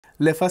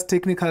Lefa's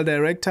technical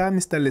director,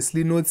 Mr.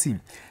 Leslie Notsi,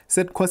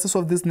 said courses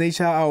of this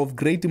nature are of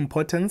great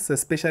importance,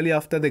 especially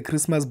after the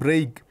Christmas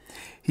break.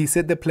 He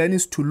said the plan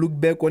is to look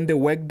back on the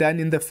work done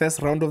in the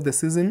first round of the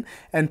season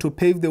and to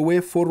pave the way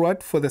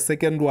forward for the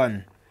second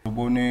one.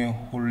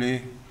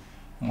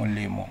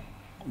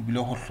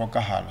 Ebile go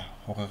hlokahala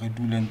gore re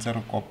dule ntse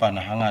re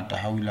kopana hangata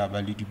ha o ile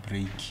ba le di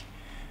break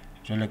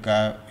jole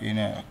ka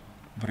ena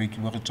break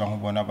bo re tsang go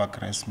bona ba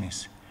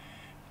Christmas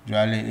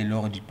jale e le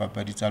gore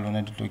dipapadi tsa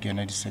lona di tlo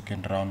kena di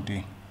second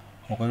round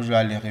gore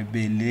jale re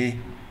be le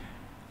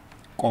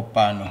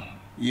kopano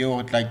eo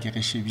re tla ke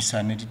re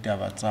shebisane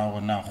ditaba tsa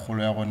rona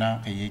kgolo ya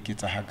rona re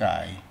eketsa ha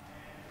kae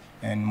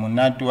and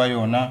monate wa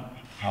yona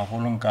ha go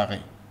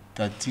lonkare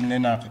tatsi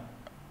lena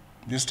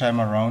this time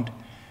around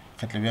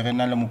re tle be re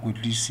na le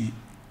mokotlisi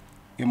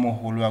e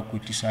moholo wa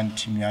kotlisang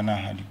team ya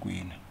naha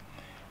Dikwena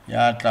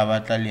ya tla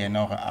batla le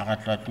ena gore a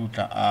ratla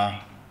tlotla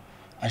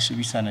a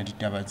shebisana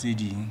ditaba tse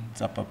ding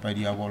tsa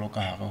papadi ya bolo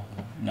ka hare ho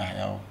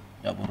naha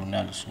ya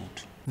borona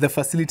Lesotho. The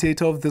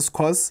facilitator of this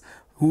course,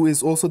 who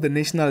is also the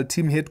national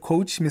team head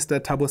coach,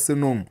 Mr. Thabo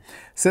Senong,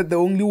 said the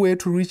only way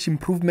to reach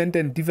improvement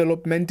and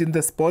development in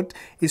the sport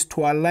is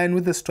to align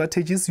with the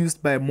strategies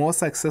used by more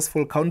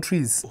successful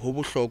countries. Ho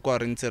bohlokwa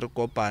re ntse re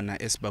kopana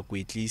as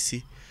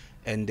bakwetlisi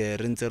and re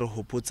ntse re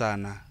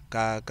hopotsana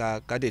ka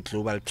the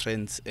global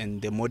trends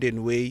and the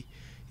modern way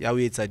ya ho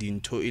etsa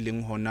dintho e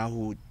leng hona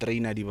ho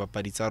trainer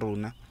dibapadi tsa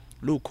rona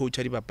le ho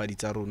coacha dibapadi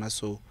tsa rona.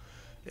 So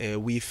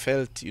we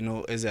felt,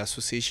 as an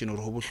association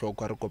ho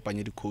bohlokwa re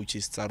kopanye di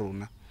coaches tsa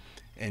rona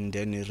and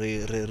then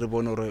re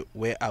bone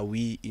where are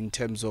we in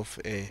terms of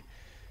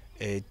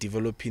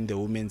developing the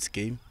women's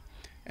game.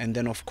 And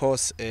then of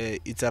course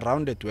it's a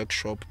rounded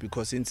workshop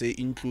because it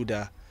include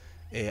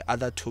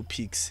other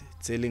topics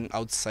selling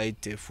outside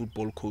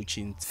football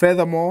coaching.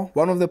 Furthermore,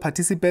 one of the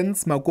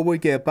participants, Makobo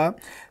Kepa,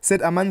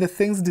 said among the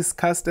things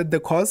discussed at the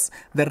course,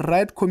 the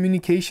right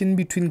communication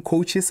between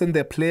coaches and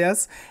their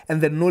players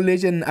and the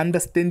knowledge and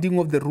understanding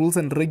of the rules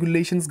and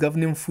regulations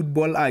governing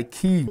football are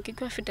key.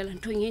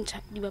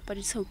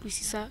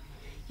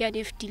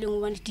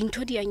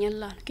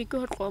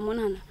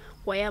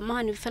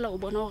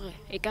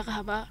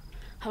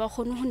 Ha ba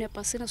khone ho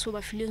nepa sena so ba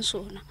fileng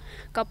sona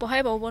kapo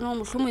ha eba o bona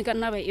mohlomong ka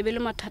nna ba e be le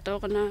mathata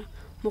gore na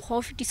mogwa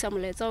o fetisa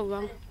molaetsa o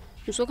bang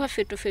ntso ka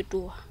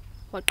fetowa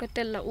wa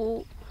qetella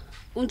o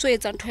ntso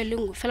etsa ntho e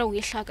lengwe fela o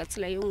e hlaka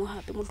tsela e nngwe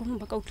hape mohlomong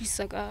ba ka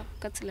utlwisisa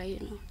ka tsela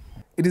eno.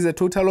 It is a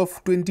total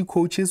of 20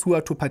 coaches who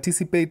are to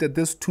participate at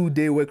this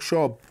 2-day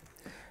workshop.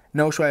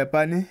 Now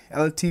Shwayapane,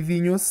 LTV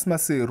News,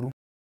 Maseru.